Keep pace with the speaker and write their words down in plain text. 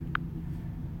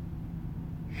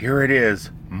here it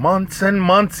is. Months and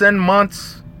months and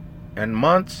months and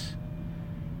months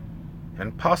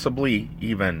and possibly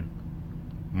even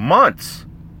months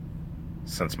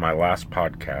since my last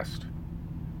podcast.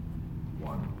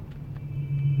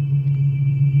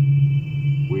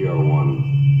 We are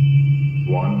one.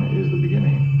 One is the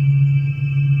beginning.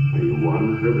 Are you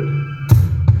one, Herbert?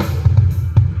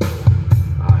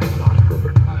 I am not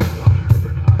Herbert. I am not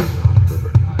Herbert. I am not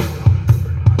Herbert. I am not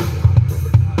Herbert. I am not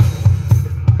Herbert. I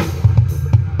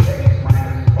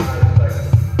am not Herbert. X -5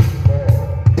 seconds.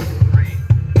 4, 3,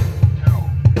 2,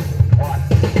 1.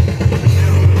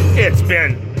 It's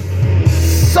been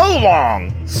so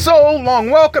long.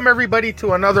 Welcome everybody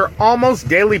to another almost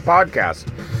daily podcast.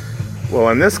 Well,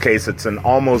 in this case, it's an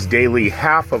almost daily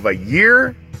half of a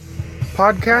year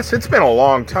podcast. It's been a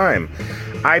long time.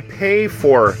 I pay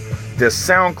for this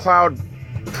SoundCloud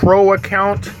Pro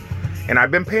account, and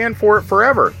I've been paying for it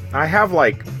forever. I have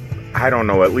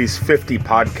at least 50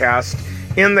 podcasts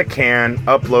in the can,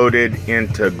 uploaded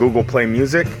into Google Play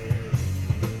Music.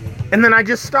 And then I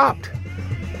just stopped.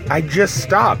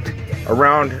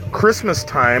 Around Christmas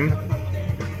time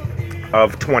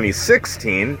of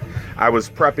 2016, I was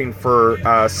prepping for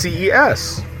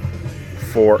CES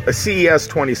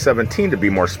 2017 to be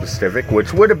more specific,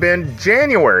 which would have been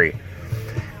January.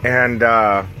 And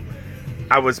I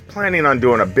was planning on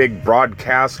doing a big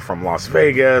broadcast from Las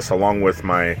Vegas, along with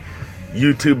my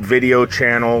YouTube video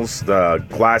channels, the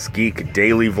glass-geek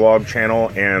daily vlog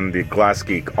channel and the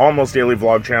glass-geek almost daily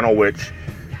vlog channel, which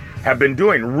have been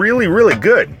doing really, really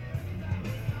good.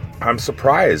 I'm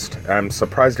surprised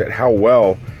at how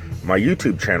well my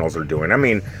YouTube channels are doing. I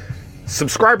mean,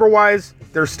 subscriber-wise,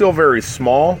 they're still very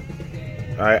small.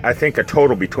 I think a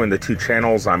total between the two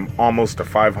channels, I'm almost to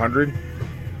 500.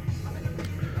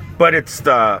 But it's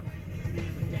not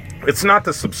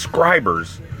the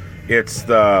subscribers. It's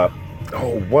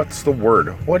what's the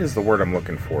word? What is the word I'm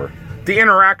looking for? The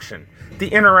interaction. The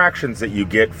interactions that you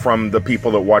get from the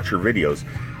people that watch your videos.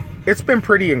 It's been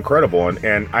pretty incredible,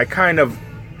 and I kind of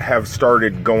have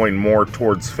started going more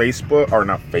towards Facebook, or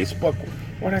not Facebook.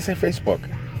 Why did I say Facebook?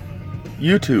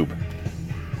 YouTube.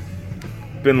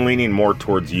 Been leaning more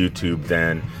towards YouTube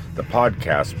than the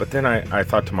podcast. But then I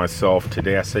thought to myself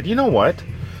today, I said, you know what?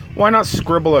 Why not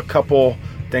scribble a couple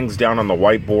things down on the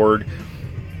whiteboard?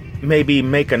 Maybe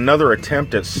make another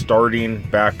attempt at starting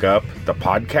back up the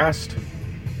podcast,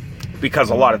 because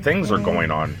a lot of things are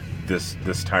going on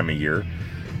this time of year,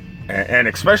 and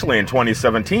especially in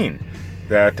 2017.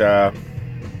 That,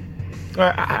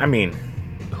 I mean,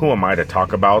 who am I to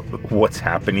talk about what's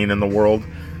happening in the world?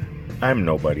 I'm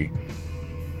nobody.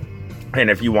 And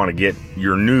if you want to get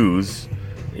your news,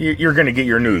 you're going to get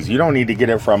your news. You don't need to get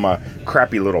it from a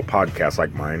crappy little podcast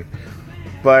like mine.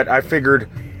 But I figured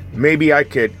maybe I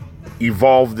could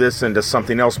evolve this into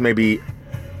something else, maybe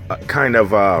kind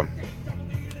of,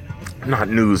 not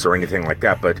news or anything like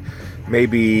that, but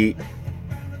maybe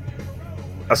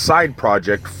a side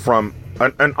project from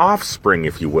an offspring,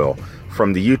 if you will,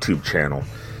 from the YouTube channel.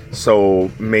 So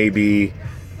maybe,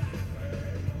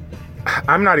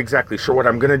 I'm not exactly sure what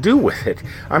I'm going to do with it.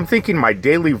 I'm thinking my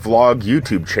daily vlog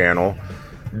YouTube channel,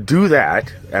 do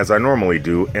that as I normally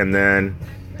do, and then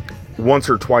once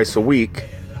or twice a week,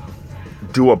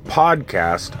 do a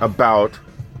podcast about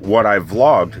what I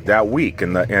vlogged that week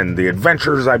and the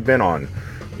adventures I've been on.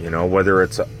 You know, whether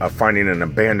it's finding an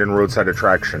abandoned roadside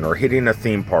attraction, or hitting a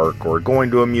theme park, or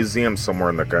going to a museum somewhere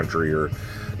in the country, or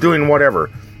doing whatever.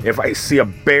 If I see a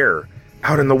bear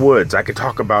out in the woods, I could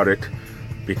talk about it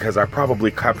because I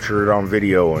probably captured it on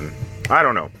video, and I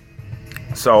don't know.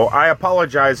 So I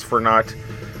apologize from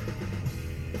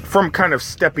kind of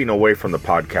stepping away from the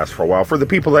podcast for a while. For the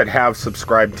people that have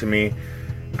subscribed to me,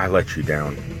 I let you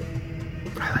down.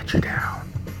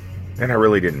 And I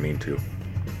really didn't mean to.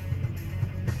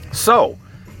 So,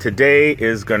 today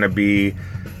is going to be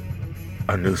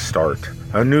a new start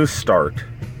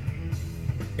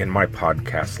in my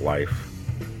podcast life.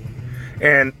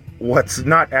 And what's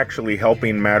not actually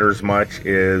helping matters much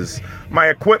is my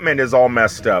equipment is all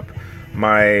messed up.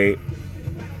 My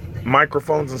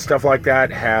microphones and stuff like that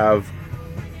have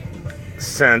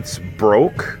since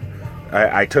broke.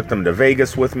 I took them to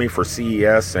Vegas with me for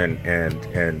CES,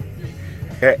 and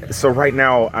so right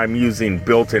now I'm using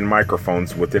built-in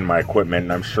microphones within my equipment,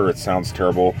 and I'm sure it sounds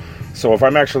terrible. So if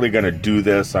I'm actually going to do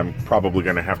this, I'm probably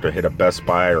going to have to hit a Best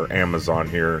Buy or Amazon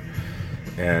here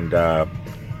and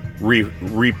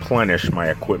replenish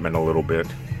my equipment a little bit.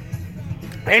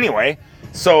 Anyway,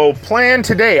 so plan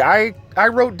today. I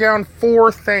wrote down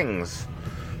four things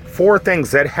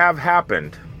that have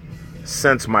happened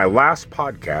since my last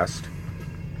podcast.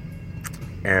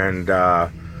 And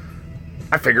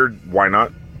I figured, why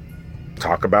not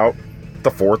talk about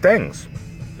the 4 things?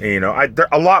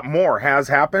 A lot more has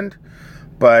happened,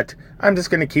 but I'm just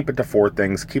going to keep it to 4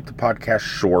 things, keep the podcast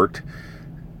short.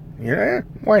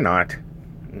 Why not?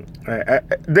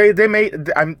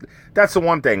 That's the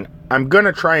one thing. I'm going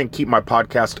to try and keep my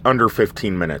podcast under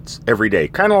 15 minutes every day.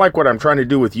 Kind of like what I'm trying to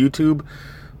do with YouTube,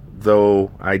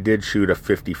 though I did shoot a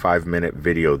 55-minute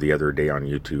video the other day on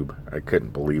YouTube. I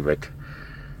couldn't believe it.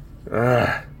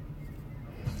 But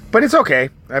it's okay.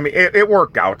 I mean, it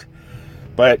worked out.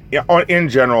 But in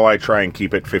general, I try and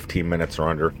keep it 15 minutes or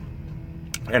under.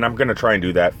 And I'm going to try and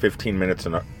do that 15 minutes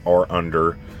or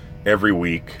under every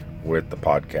week with the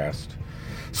podcast.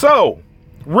 So,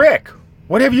 Rick,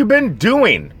 what have you been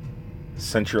doing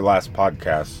since your last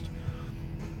podcast?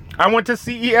 I went to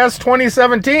CES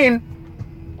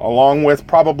 2017 along with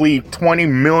probably 20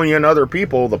 million other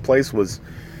people. The place was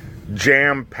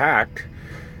jam-packed.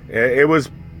 It was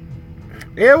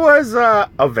a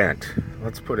event.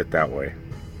 Let's put it that way.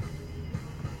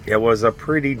 It was a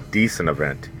pretty decent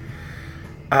event.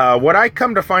 What I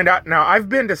come to find out now, I've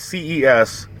been to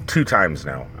CES 2 times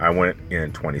now. I went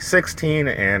in 2016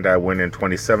 and I went in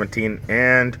 2017,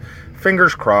 and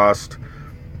fingers crossed,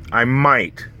 I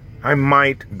might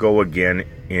go again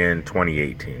in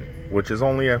 2018, which is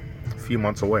only a few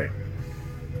months away.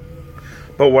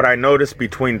 But what I noticed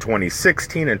between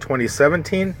 2016 and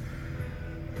 2017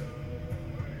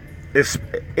 is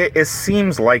it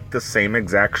seems like the same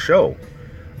exact show.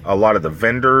 A lot of the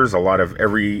vendors, a lot of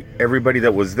everybody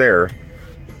that was there,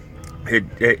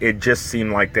 it just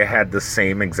seemed like they had the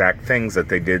same exact things that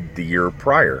they did the year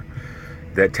prior.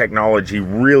 That technology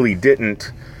really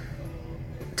didn't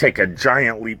take a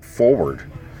giant leap forward.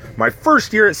 My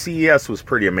first year at CES was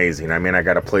pretty amazing. I mean, I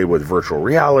got to play with virtual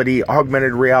reality,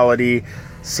 augmented reality,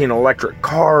 seen electric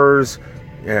cars,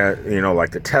 like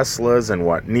the Teslas and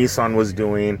what Nissan was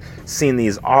doing, seen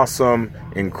these awesome,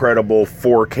 incredible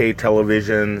 4K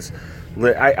televisions.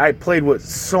 I played with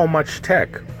so much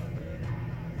tech.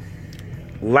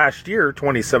 Last year,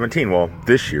 2017,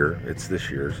 this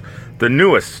year's, the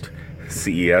newest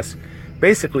CES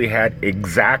basically had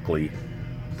exactly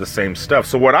the same stuff.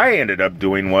 So what I ended up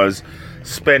doing was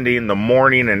spending the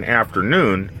morning and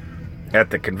afternoon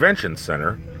at the convention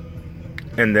center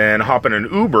and then hopping an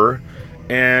Uber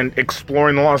and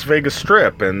exploring the Las Vegas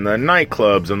Strip and the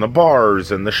nightclubs and the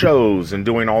bars and the shows and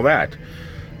doing all that.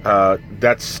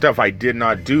 That's stuff I did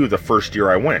not do the first year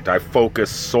I went. I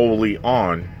focused solely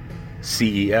on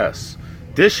CES.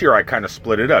 This year I kind of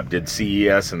split it up. Did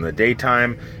CES in the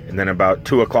daytime, and then about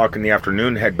 2 o'clock in the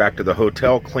afternoon head back to the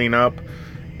hotel, clean up,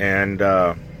 and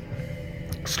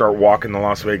start walking the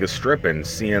Las Vegas Strip and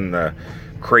seeing the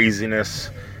craziness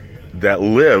that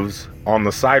lives on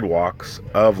the sidewalks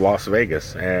of Las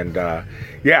Vegas. And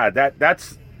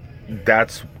that's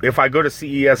if I go to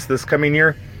CES this coming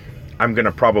year, I'm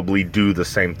gonna probably do the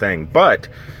same thing. But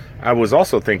I was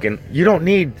also thinking, you don't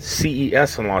need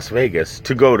CES in Las Vegas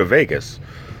to go to Vegas.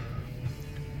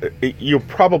 You'll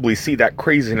probably see that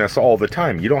craziness all the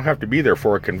time. You don't have to be there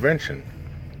for a convention.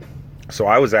 So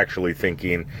I was actually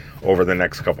thinking over the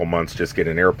next couple months, just get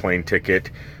an airplane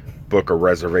ticket, book a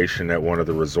reservation at one of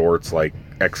the resorts like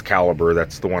Excalibur.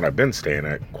 That's the one I've been staying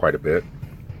at quite a bit.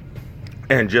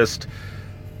 And just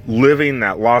living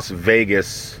that Las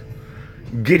Vegas,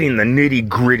 getting the nitty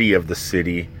gritty of the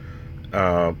city,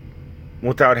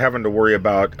 without having to worry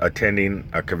about attending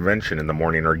a convention in the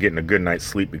morning or getting a good night's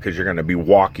sleep, because you're going to be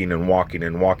walking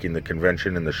the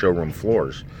convention and the showroom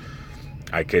floors.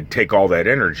 I could take all that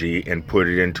energy and put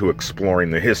it into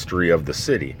exploring the history of the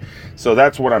city. So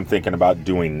that's what I'm thinking about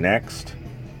doing next.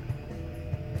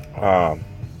 I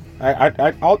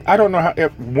don't know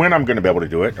when I'm going to be able to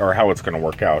do it or how it's going to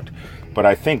work out, but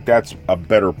I think that's a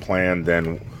better plan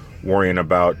than worrying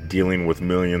about dealing with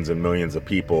millions and millions of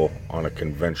people on a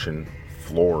convention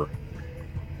floor.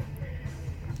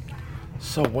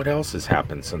 So what else has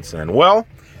happened since then? Well,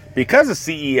 because of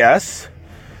CES,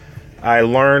 I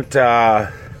learned,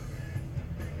 I'm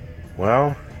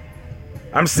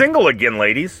single again,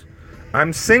 ladies.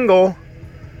 I'm single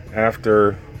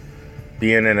after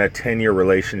being in a 10-year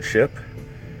relationship.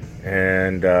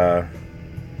 And a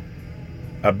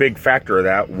big factor of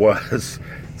that was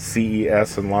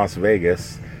CES in Las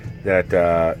Vegas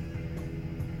that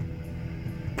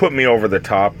put me over the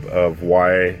top of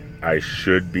why I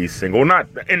should be single.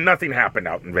 And nothing happened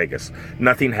out in Vegas.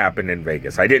 Nothing happened in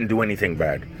Vegas. I didn't do anything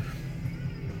bad.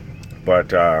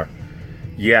 But, I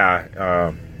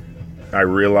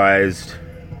realized,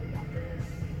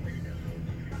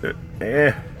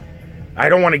 I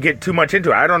don't want to get too much into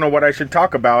it. I don't know what I should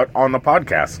talk about on the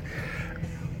podcast.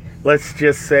 Let's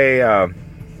just say,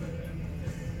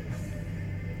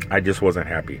 I just wasn't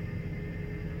happy.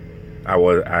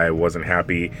 I wasn't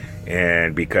happy,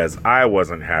 and because I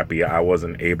wasn't happy, I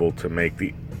wasn't able to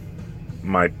make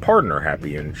my partner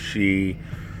happy, and she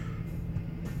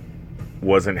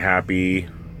wasn't happy.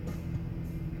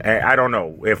 I don't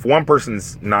know. If one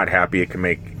person's not happy, it can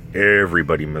make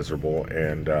everybody miserable.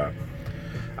 And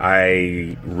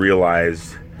I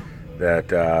realized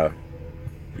that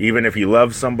even if you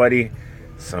love somebody,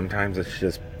 sometimes it's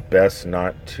just best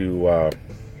not to...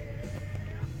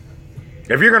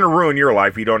 if you're going to ruin your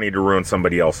life, you don't need to ruin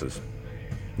somebody else's.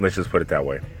 Let's just put it that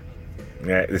way.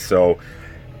 Yeah, so,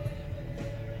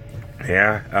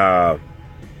 yeah,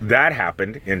 that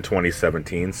happened in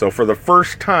 2017. So for the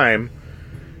first time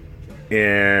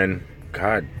in,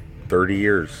 30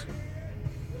 years,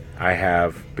 I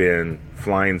have been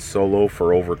flying solo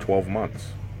for over 12 months.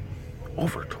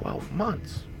 Over 12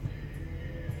 months.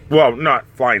 Well, not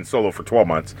flying solo for 12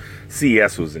 months.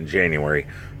 CES was in January.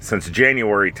 Since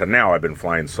January to now, I've been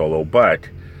flying solo, but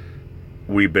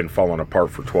we've been falling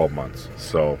apart for 12 months.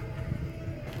 So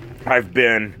I've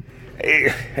been...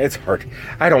 It's hard.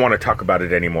 I don't want to talk about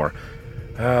it anymore.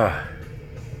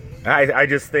 I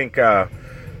just think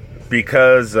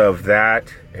because of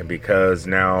that, and because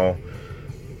now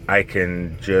I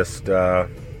can just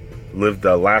live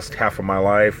the last half of my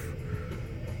life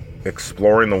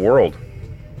exploring the world.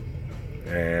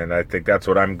 And I think that's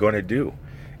what I'm going to do.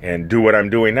 And do what I'm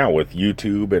doing now with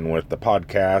YouTube and with the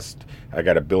podcast. I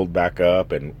got to build back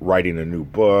up, and writing a new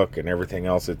book and everything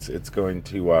else. It's going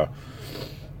to...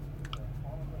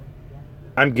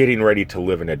 I'm getting ready to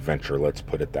live an adventure, let's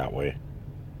put it that way.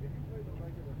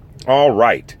 All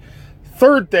right.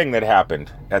 Third thing that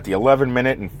happened at the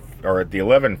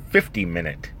 11:50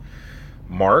 minute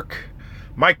mark.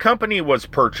 My company was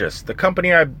purchased. The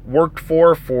company I worked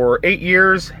for 8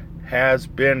 years has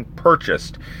been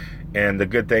purchased. And the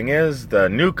good thing is, the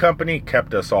new company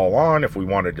kept us all on if we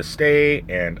wanted to stay,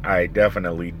 and I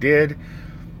definitely did.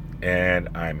 And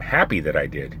I'm happy that I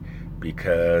did,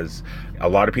 because a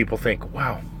lot of people think,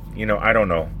 wow, I don't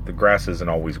know, the grass isn't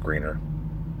always greener.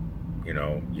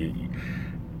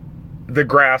 The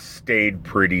grass stayed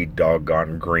pretty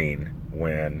doggone green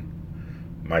when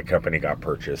my company got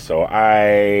purchased. So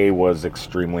I was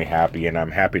extremely happy, and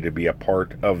I'm happy to be a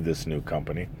part of this new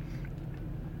company.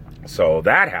 So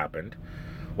that happened.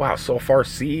 Wow, so far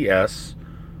CES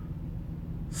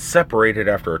separated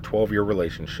after a 12-year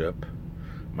relationship.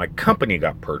 My company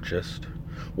got purchased.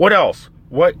 What else?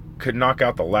 What could knock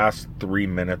out the last 3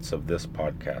 minutes of this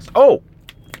podcast? Oh,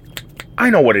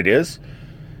 I know what it is.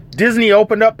 Disney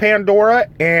opened up Pandora,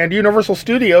 and Universal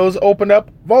Studios opened up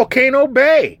Volcano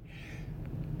Bay.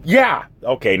 Yeah.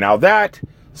 Okay, now that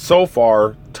so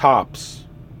far tops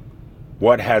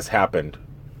what has happened.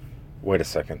 Wait a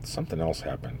second. Something else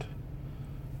happened.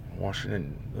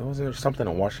 Washington. Was there something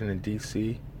in Washington,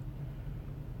 D.C.?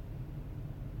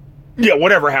 Yeah,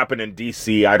 whatever happened in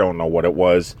D.C., I don't know what it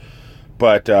was.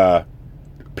 But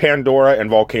Pandora and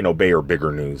Volcano Bay are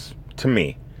bigger news to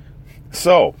me.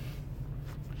 So,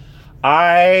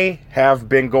 I have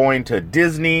been going to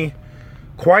Disney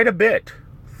quite a bit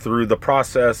through the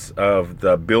process of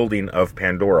the building of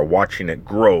Pandora, watching it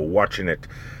grow, watching it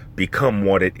become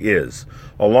what it is,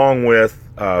 along with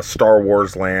Star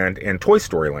Wars Land and Toy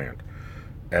Story Land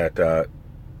at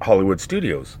Hollywood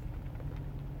Studios.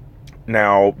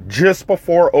 Now, just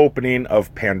before opening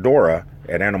of Pandora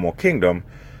at Animal Kingdom,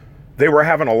 they were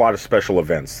having a lot of special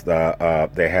events.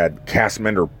 They had cast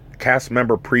member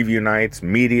preview nights,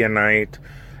 media night,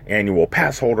 annual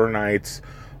pass holder nights,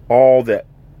 all that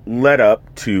led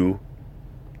up to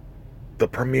the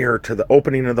premiere, to the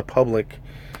opening of the public.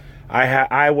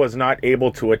 I was not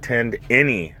able to attend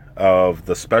any of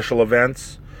the special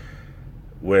events,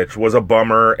 which was a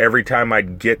bummer. Every time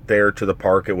I'd get there to the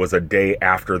park, it was a day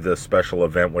after the special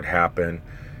event would happen,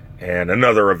 and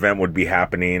another event would be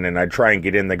happening, and I'd try and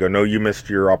get in. They go, no, you missed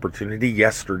your opportunity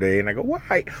yesterday. And I go,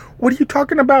 why? What are you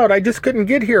talking about? I just couldn't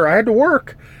get here. I had to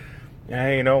work.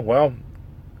 Yeah, well,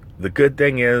 the good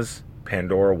thing is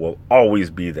Pandora will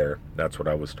always be there. That's what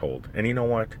I was told. And you know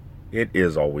what? It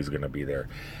is always going to be there.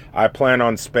 I plan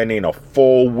on spending a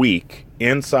full week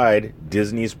inside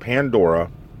Disney's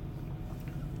Pandora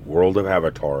World of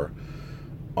Avatar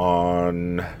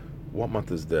on... what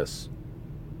month is this?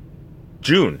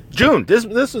 June.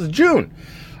 This is June.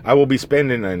 I will be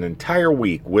spending an entire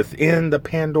week within the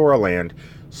Pandora Land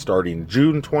starting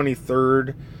June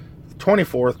 23rd,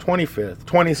 24th, 25th,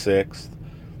 26th.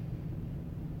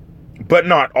 But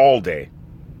not all day.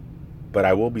 But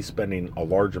I will be spending a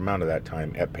large amount of that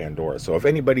time at Pandora. So if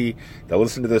anybody that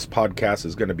listens to this podcast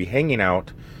is going to be hanging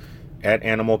out at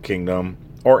Animal Kingdom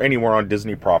or anywhere on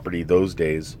Disney property those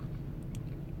days,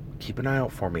 keep an eye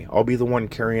out for me. I'll be the one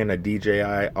carrying a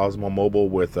DJI Osmo Mobile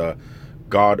with a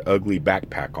God Ugly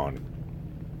backpack on.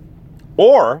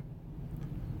 Or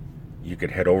you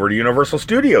could head over to Universal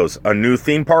Studios, a new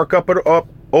theme park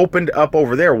opened up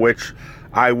over there, which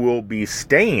I will be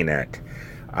staying at.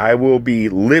 I will be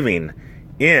living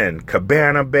in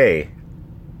Cabana Bay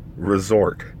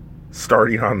Resort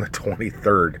starting on the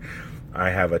 23rd. I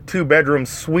have a 2-bedroom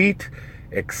suite.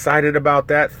 Excited about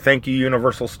that. Thank you,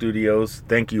 Universal Studios.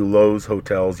 Thank you, Lowe's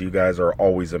Hotels. You guys are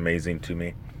always amazing to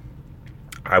me.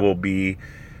 I will be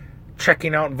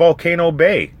checking out Volcano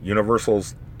Bay,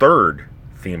 Universal's 3rd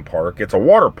theme park. It's a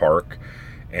water park.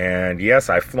 And yes,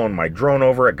 I've flown my drone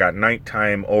over it, got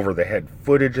nighttime over-the-head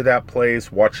footage of that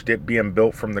place, watched it being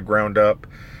built from the ground up,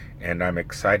 and I'm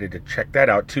excited to check that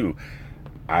out too.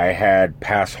 I had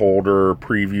pass holder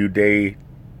preview day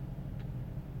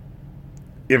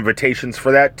invitations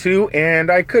for that too,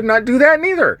 and I could not do that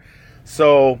neither.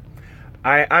 So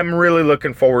I'm really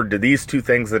looking forward to these 2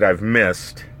 things that I've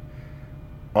missed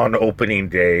on opening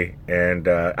day. And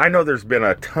I know there's been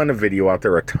a ton of video out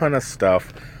there, a ton of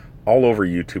stuff all over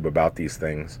YouTube about these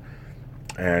things.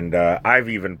 And I've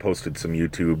even posted some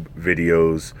YouTube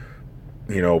videos,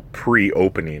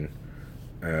 pre-opening.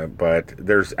 But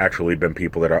there's actually been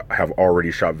people that have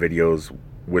already shot videos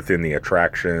within the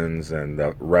attractions and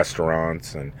the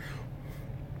restaurants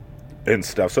and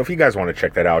stuff. So if you guys want to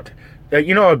check that out,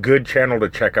 a good channel to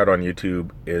check out on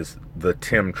YouTube is the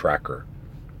Tim Tracker.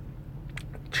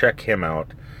 Check him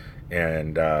out.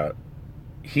 And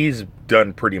he's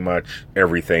done pretty much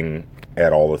everything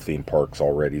at all the theme parks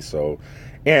already. So,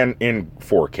 and in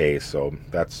 4K, so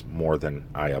that's more than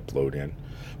I upload in.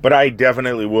 But I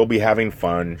definitely will be having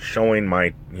fun showing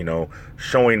my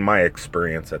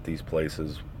experience at these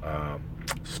places,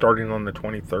 starting on the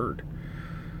 23rd.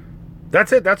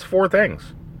 That's it. That's 4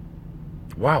 things.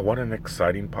 Wow, what an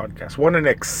exciting podcast. What an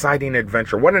exciting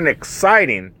adventure. What an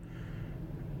exciting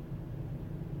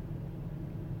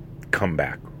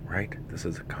comeback, right? This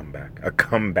is a comeback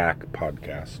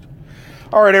podcast.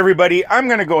 All right, everybody, I'm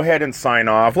going to go ahead and sign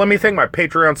off. Let me thank my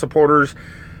Patreon supporters.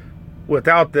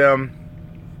 Without them,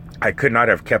 I could not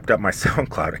have kept up my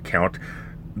SoundCloud account,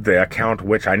 the account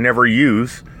which I never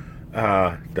use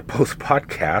to post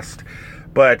podcast.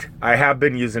 But I have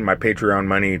been using my Patreon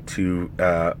money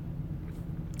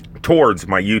towards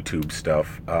my YouTube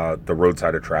stuff, the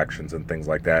roadside attractions and things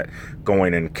like that,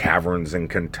 going in caverns in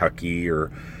Kentucky, or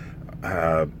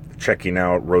checking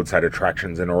out roadside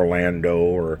attractions in Orlando,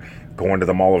 or going to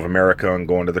the Mall of America and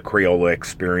going to the Crayola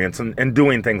experience and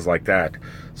doing things like that.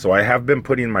 So I have been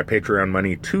putting my Patreon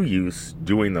money to use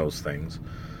doing those things.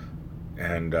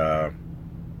 And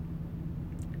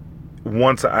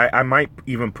once I might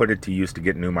even put it to use to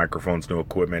get new microphones, new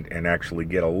equipment, and actually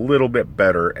get a little bit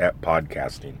better at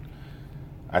podcasting.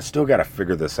 I still got to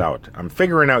figure this out. I'm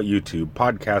figuring out YouTube.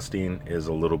 Podcasting is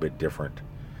a little bit different.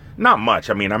 Not much.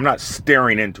 I mean, I'm not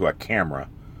staring into a camera,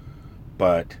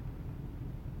 but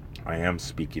I am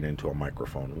speaking into a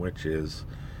microphone, which is,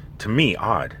 to me,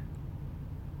 odd.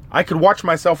 I could watch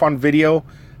myself on video.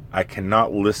 I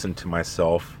cannot listen to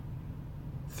myself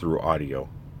through audio.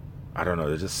 I don't know.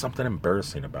 There's just something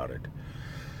embarrassing about it.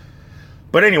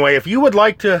 But anyway, if you would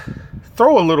like to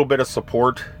throw a little bit of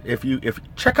support, if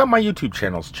check out my YouTube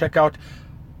channels. Check out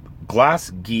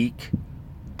glass-geek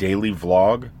daily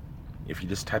vlog. If you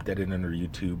just type that in under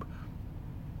YouTube,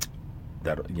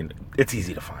 it's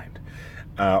easy to find.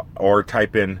 Or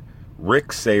type in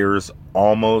Rick Sayer's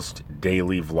almost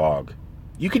daily vlog.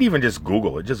 You could even just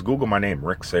Google it. Just Google my name,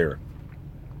 Rick Sayer.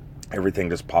 Everything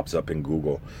just pops up in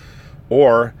Google.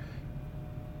 Or,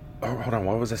 hold on,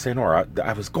 what was I saying? Or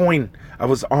I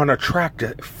was on a track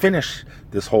to finish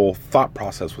this whole thought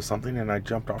process with something, and I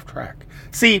jumped off track.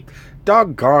 See,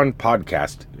 doggone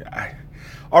podcast.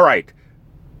 All right.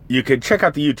 You can check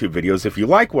out the YouTube videos. If you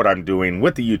like what I'm doing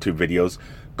with the YouTube videos,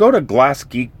 go to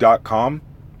glass-geek.com.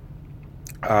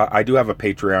 I do have a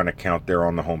Patreon account there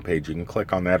on the homepage. You can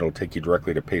click on that. It'll take you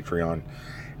directly to Patreon.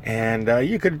 And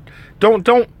you could,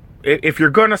 if you're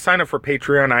going to sign up for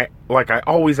Patreon, I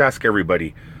always ask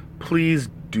everybody, please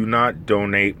do not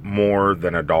donate more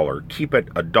than $1. Keep it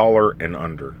 $1 and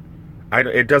under.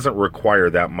 It doesn't require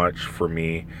that much for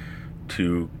me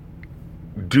to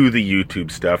do the YouTube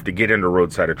stuff, to get into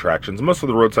roadside attractions. Most of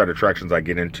the roadside attractions I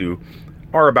get into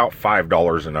are about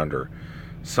 $5 and under.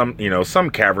 Some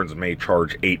caverns may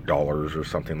charge $8 or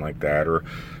something like that, or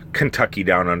Kentucky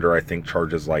Down Under I think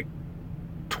charges like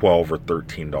 $12 or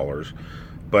 $13,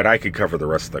 but I could cover the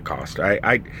rest of the cost.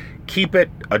 I keep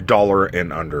it $1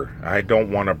 and under. I don't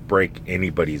want to break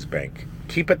anybody's bank.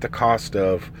 Keep it the cost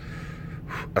of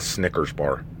a Snickers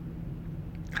bar.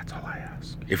 That's all I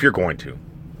ask. If you're going to.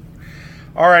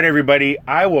 All right, everybody.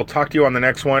 I will talk to you on the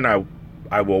next one.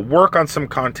 I will work on some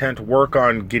content, work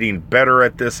on getting better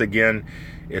at this again.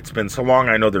 It's been so long.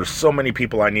 I know there's so many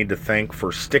people I need to thank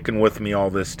for sticking with me all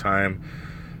this time.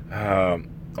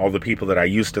 All the people that I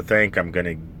used to thank, I'm going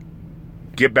to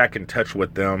get back in touch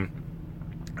with them.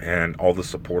 And all the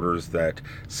supporters that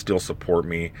still support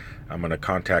me, I'm going to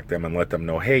contact them and let them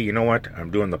know, hey, you know what? I'm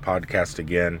doing the podcast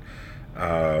again.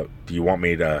 Do you want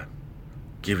me to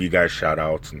give you guys shout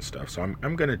outs and stuff? So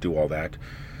I'm going to do all that.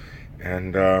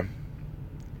 And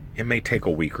it may take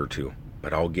a week or two,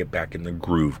 but I'll get back in the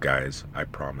groove, guys. I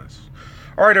promise.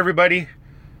 All right, everybody.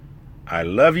 I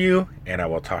love you, and I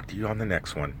will talk to you on the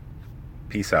next one.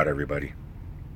 Peace out, everybody.